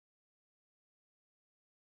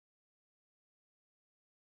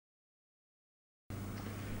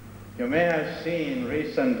You may have seen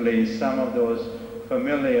recently some of those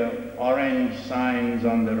familiar orange signs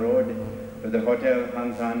on the road to the Hotel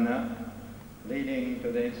Hantana, leading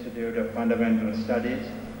to the Institute of Fundamental Studies,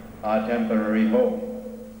 our temporary home.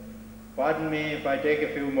 Pardon me if I take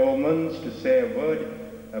a few moments to say a word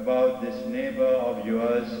about this neighbor of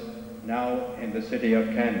yours now in the city of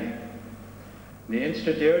Kandy. The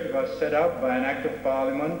Institute was set up by an Act of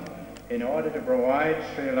Parliament in order to provide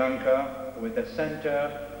Sri Lanka with a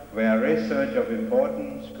center where research of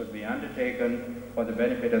importance could be undertaken for the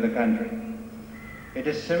benefit of the country. It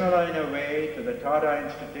is similar in a way to the Tata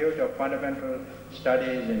Institute of Fundamental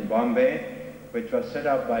Studies in Bombay, which was set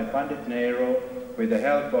up by Pandit Nehru with the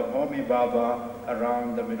help of Homi Bhabha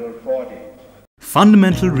around the middle 40s.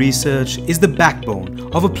 Fundamental research is the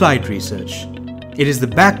backbone of applied research. It is the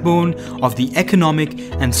backbone of the economic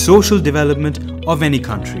and social development of any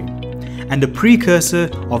country, and a precursor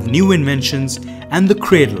of new inventions and the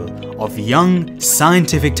cradle of young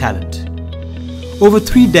scientific talent. Over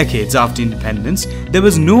 3 decades after independence, there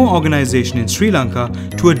was no organization in Sri Lanka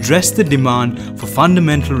to address the demand for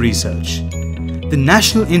fundamental research. The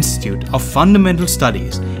National Institute of Fundamental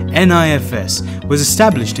Studies, NIFS, was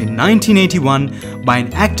established in 1981 by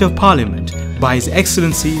an Act of Parliament by His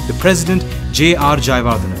Excellency the President J.R.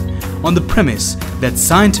 Jayawardena, on the premise that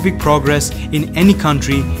scientific progress in any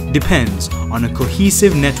country depends on a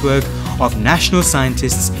cohesive network of national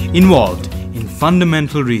scientists involved in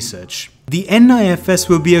fundamental research. The NIFS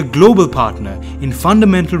will be a global partner in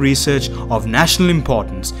fundamental research of national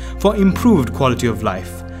importance for improved quality of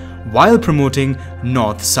life, while promoting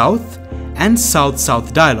North-South and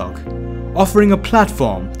South-South dialogue, offering a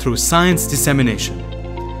platform through science dissemination.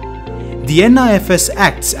 The NIFS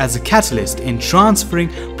acts as a catalyst in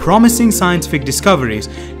transferring promising scientific discoveries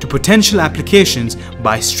to potential applications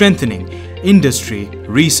by strengthening industry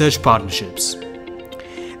research partnerships.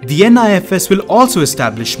 The NIFS will also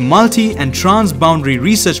establish multi- and trans-boundary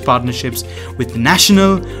research partnerships with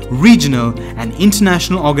national, regional and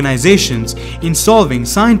international organizations in solving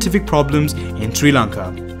scientific problems in Sri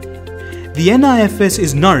Lanka. The NIFS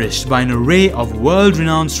is nourished by an array of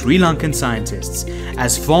world-renowned Sri Lankan scientists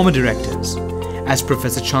as former directors, as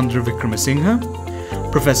Professor Chandra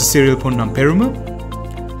Wickramasinghe, Professor Cyril Ponnam Peruma,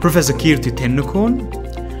 Professor Kirti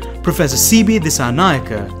Tennukon, Professor C.B.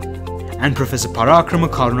 Disanayaka, and Professor Parakrama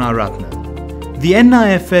Karunaratne. The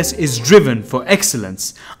NIFS is driven for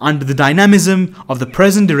excellence under the dynamism of the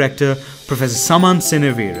present director, Professor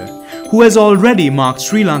Samarasinghe Veera, who has already marked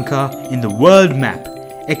Sri Lanka in the world map,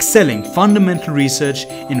 excelling fundamental research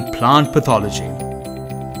in plant pathology.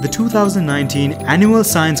 The 2019 Annual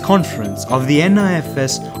Science Conference of the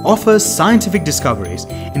NIFS offers scientific discoveries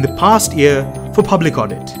in the past year for public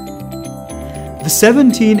audit. The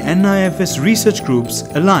 17 NIFS research groups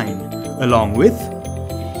align along with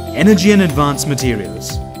Energy and Advanced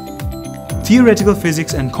Materials, Theoretical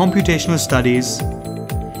Physics and Computational Studies,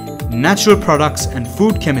 Natural Products and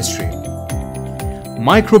Food Chemistry,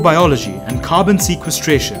 Microbiology and Carbon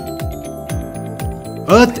Sequestration,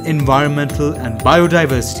 Earth Environmental and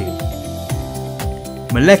Biodiversity,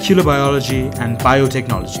 Molecular Biology and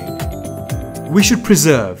Biotechnology. We should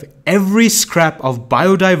preserve every scrap of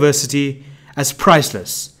biodiversity as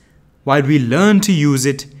priceless while we learn to use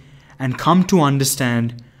it and come to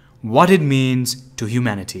understand what it means to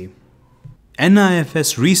humanity.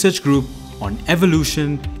 NIFS Research Group on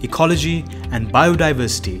Evolution, Ecology and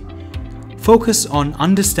Biodiversity focus on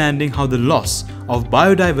understanding how the loss of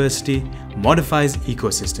biodiversity modifies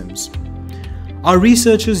ecosystems. Our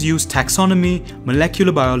researchers use taxonomy,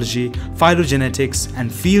 molecular biology, phylogenetics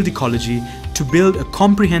and field ecology to build a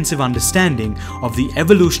comprehensive understanding of the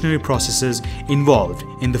evolutionary processes involved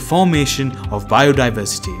in the formation of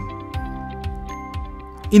biodiversity.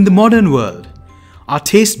 In the modern world, our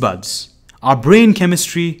taste buds, our brain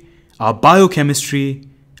chemistry, our biochemistry,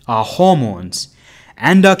 our hormones,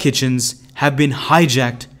 and our kitchens have been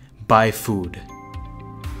hijacked by food.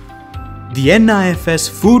 The NIFS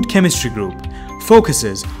Food Chemistry Group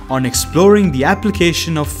focuses on exploring the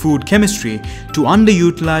application of food chemistry to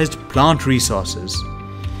underutilized plant resources.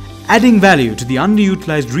 Adding value to the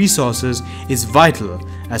underutilized resources is vital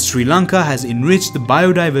as Sri Lanka has enriched the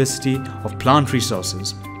biodiversity of plant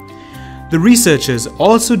resources. The researchers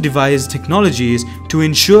also devised technologies to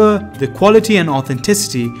ensure the quality and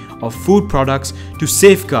authenticity of food products to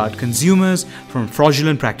safeguard consumers from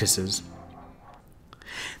fraudulent practices.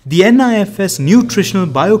 The NIFS Nutritional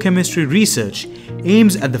Biochemistry research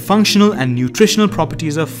aims at the functional and nutritional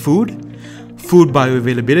properties of food, food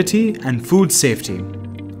bioavailability, and food safety.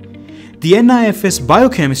 The NIFS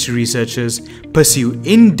biochemistry researchers pursue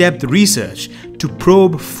in-depth research to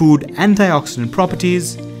probe food antioxidant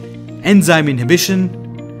properties, enzyme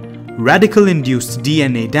inhibition, radical-induced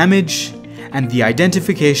DNA damage, and the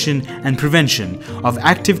identification and prevention of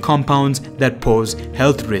active compounds that pose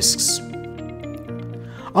health risks.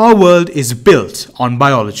 Our world is built on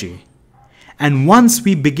biology, and once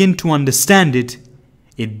we begin to understand it,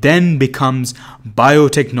 it then becomes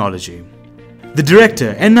biotechnology. The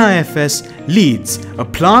director, NIFS, leads a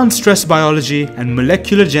plant stress biology and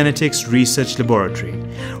molecular genetics research laboratory,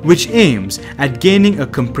 which aims at gaining a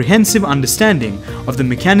comprehensive understanding of the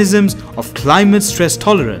mechanisms of climate stress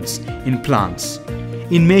tolerance in plants,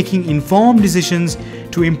 in making informed decisions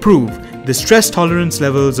to improve the stress tolerance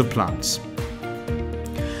levels of plants.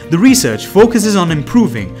 The research focuses on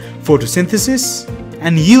improving photosynthesis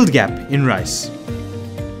and yield gap in rice.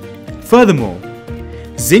 Furthermore,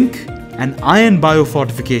 zinc and iron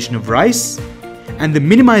biofortification of rice, and the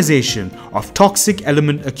minimization of toxic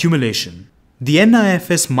element accumulation. The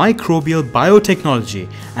NIFS Microbial Biotechnology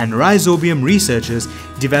and Rhizobium researchers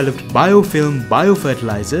developed biofilm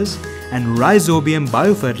biofertilizers and Rhizobium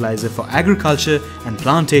biofertilizer for agriculture and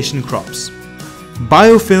plantation crops.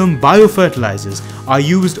 Biofilm biofertilizers are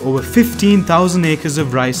used over 15,000 acres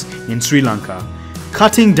of rice in Sri Lanka,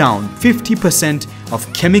 cutting down 50%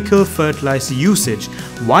 of chemical fertilizer usage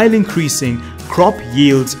while increasing crop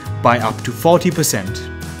yields by up to 40%.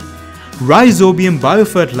 Rhizobium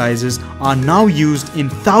biofertilizers are now used in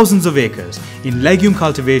thousands of acres in legume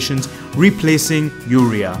cultivations, replacing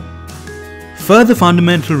urea. Further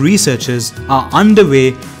fundamental researches are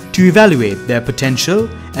underway to evaluate their potential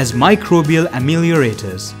as microbial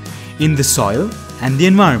ameliorators in the soil and the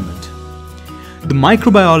environment. The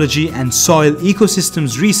microbiology and soil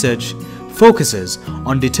ecosystems research focuses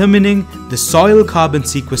on determining the soil carbon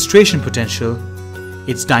sequestration potential,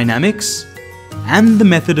 its dynamics, and the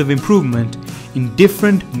method of improvement in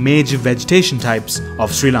different major vegetation types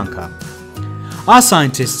of Sri Lanka. Our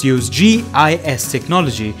scientists use GIS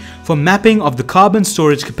technology for mapping of the carbon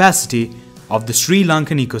storage capacity of the Sri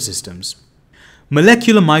Lankan ecosystems.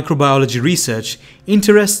 Molecular microbiology research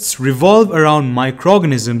interests revolve around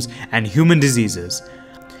microorganisms and human diseases.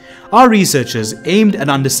 Our researchers aimed at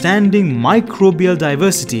understanding microbial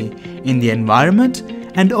diversity in the environment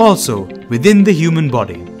and also within the human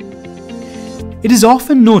body. It is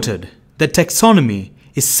often noted that taxonomy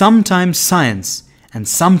is sometimes science and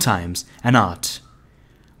sometimes an art.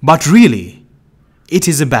 But really, it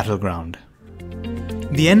is a battleground.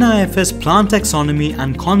 The NIFS Plant Taxonomy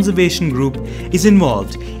and Conservation Group is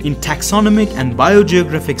involved in taxonomic and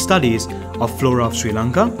biogeographic studies of flora of Sri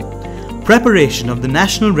Lanka, preparation of the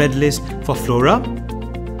National Red List for flora,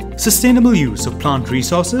 sustainable use of plant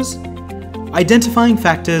resources, identifying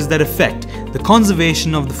factors that affect the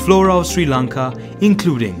conservation of the flora of Sri Lanka,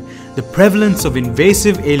 including the prevalence of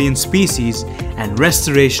invasive alien species and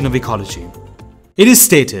restoration of ecology. It is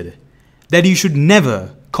stated that you should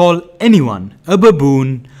never call anyone a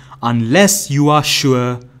baboon unless you are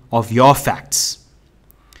sure of your facts.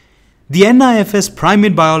 The NIFS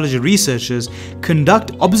Primate Biology researchers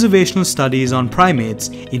conduct observational studies on primates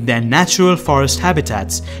in their natural forest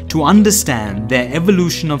habitats to understand their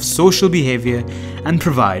evolution of social behavior and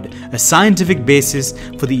provide a scientific basis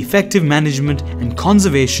for the effective management and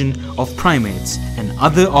conservation of primates and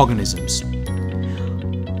other organisms.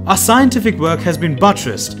 Our scientific work has been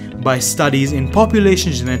buttressed by studies in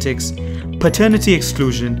population genetics, paternity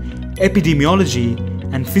exclusion, epidemiology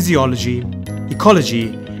and physiology,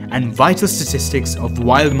 ecology, and vital statistics of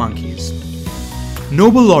wild monkeys.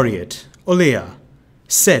 Nobel laureate Olea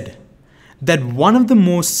said that one of the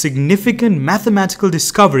most significant mathematical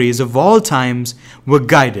discoveries of all times were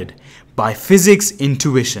guided by physics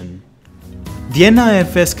intuition. The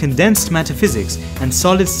NIFS Condensed Matter Physics and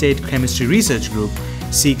Solid State Chemistry Research Group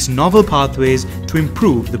seeks novel pathways to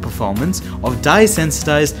improve the performance of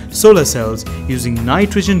dye-sensitized solar cells using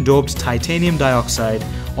nitrogen-doped titanium dioxide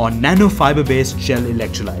or nanofiber-based gel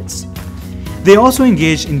electrolytes. They also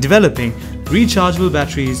engaged in developing rechargeable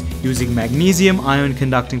batteries using magnesium-ion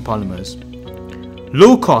conducting polymers.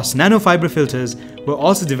 Low-cost nanofiber filters were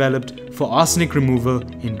also developed for arsenic removal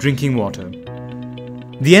in drinking water.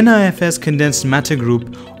 The NIFS Condensed Matter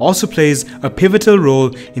Group also plays a pivotal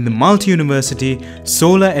role in the multi-university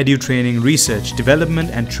solar edu-training research,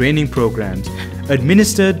 development and training programs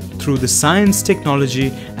administered through the Science, Technology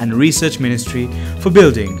and Research Ministry for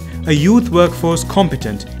building a youth workforce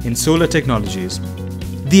competent in solar technologies.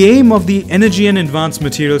 The aim of the Energy and Advanced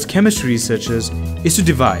Materials Chemistry researchers is to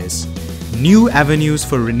devise new avenues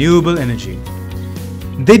for renewable energy.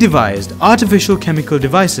 They devised artificial chemical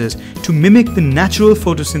devices to mimic the natural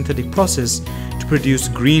photosynthetic process to produce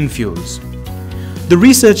green fuels. The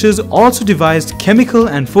researchers also devised chemical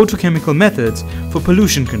and photochemical methods for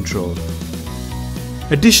pollution control.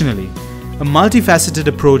 Additionally, a multifaceted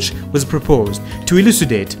approach was proposed to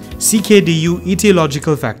elucidate CKDU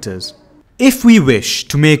etiological factors. If we wish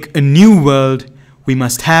to make a new world, we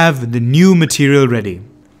must have the new material ready.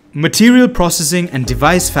 Material processing and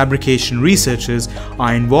device fabrication researchers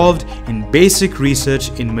are involved in basic research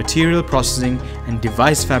in material processing and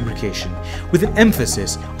device fabrication, with an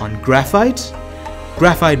emphasis on graphite,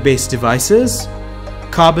 graphite-based devices,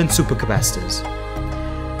 carbon supercapacitors.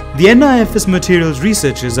 The NIFS materials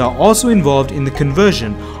researchers are also involved in the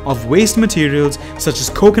conversion of waste materials such as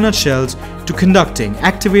coconut shells to conducting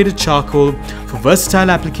activated charcoal for versatile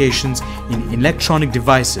applications in electronic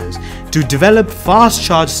devices to develop fast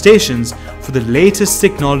charge stations for the latest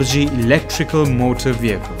technology electrical motor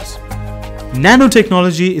vehicles.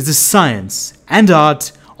 Nanotechnology is the science and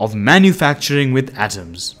art of manufacturing with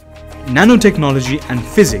atoms. Nanotechnology and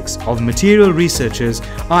physics of material researchers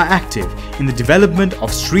are active in the development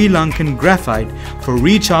of Sri Lankan graphite for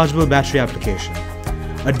rechargeable battery application,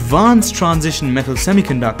 advanced transition metal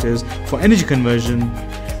semiconductors for energy conversion,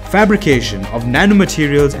 fabrication of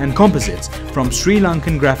nanomaterials and composites from Sri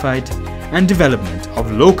Lankan graphite, and development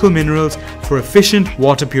of local minerals for efficient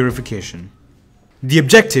water purification. The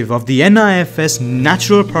objective of the NIFS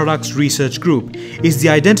Natural Products Research Group is the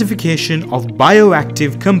identification of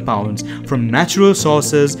bioactive compounds from natural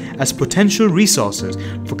sources as potential resources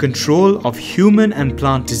for control of human and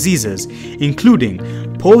plant diseases, including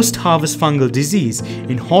post-harvest fungal disease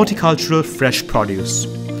in horticultural fresh produce.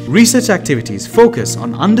 Research activities focus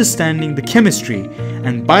on understanding the chemistry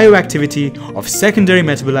and bioactivity of secondary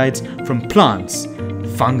metabolites from plants,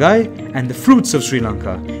 fungi, and the fruits of Sri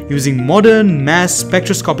Lanka using modern mass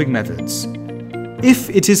spectroscopic methods. If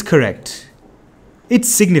it is correct, it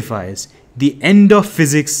signifies the end of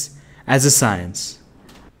physics as a science.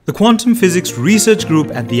 The Quantum Physics Research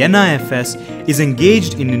Group at the NIFS is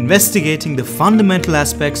engaged in investigating the fundamental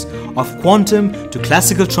aspects of quantum to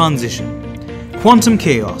classical transition, quantum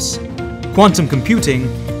chaos, quantum computing,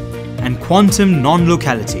 and quantum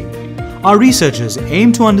non-locality. Our researchers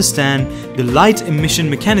aim to understand the light emission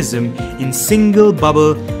mechanism in single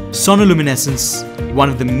bubble sonoluminescence, one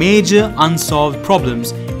of the major unsolved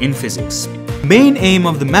problems in physics. The main aim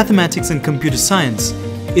of the mathematics and computer science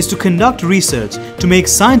is to conduct research to make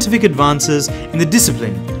scientific advances in the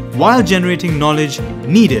discipline while generating knowledge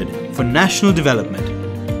needed for national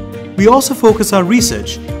development. We also focus our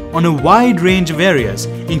research on a wide range of areas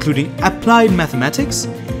including applied mathematics,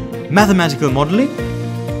 mathematical modeling,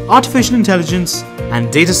 artificial intelligence,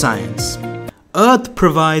 and data science. Earth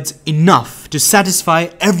provides enough to satisfy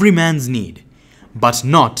every man's need, but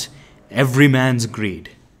not every man's greed.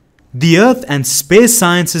 The Earth and Space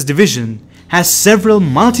Sciences Division has several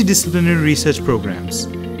multidisciplinary research programs,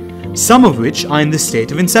 some of which are in the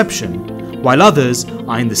state of inception, while others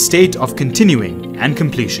are in the state of continuing and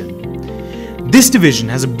completion. This division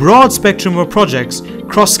has a broad spectrum of projects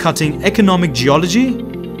cross-cutting economic geology,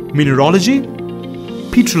 mineralogy,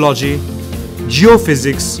 petrology,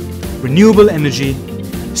 geophysics, renewable energy,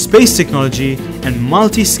 space technology, and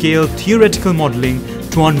multi-scale theoretical modeling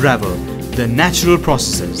to unravel the natural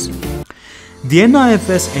processes. The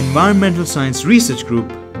NIFS Environmental Science Research Group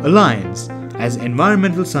aligns as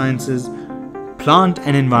Environmental Sciences, Plant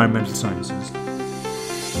and Environmental Sciences.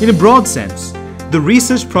 In a broad sense, the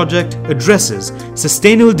research project addresses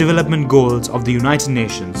Sustainable Development Goals of the United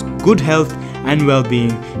Nations, good health and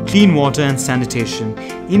well-being, clean water and sanitation,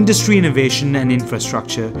 industry innovation and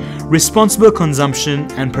infrastructure, responsible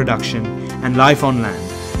consumption and production, and life on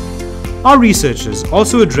land. Our researchers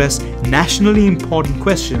also address nationally important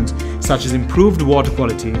questions such as improved water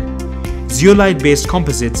quality, zeolite-based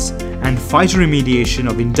composites, and phytoremediation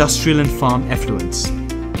of industrial and farm effluents.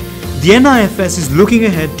 The NIFS is looking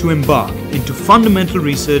ahead to embark into fundamental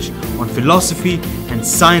research on philosophy and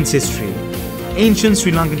science history, ancient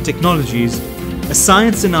Sri Lankan technologies, a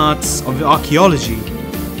science and arts of archaeology,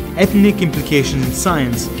 ethnic implications in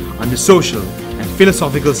science under social and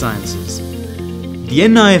philosophical sciences. The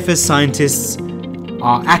NIFS scientists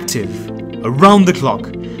are active around the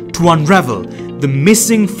clock to unravel the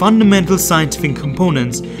missing fundamental scientific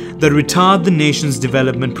components that retard the nation's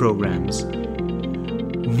development programs.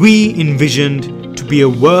 We envisioned to be a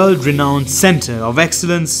world-renowned center of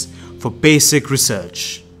excellence for basic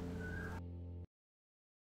research.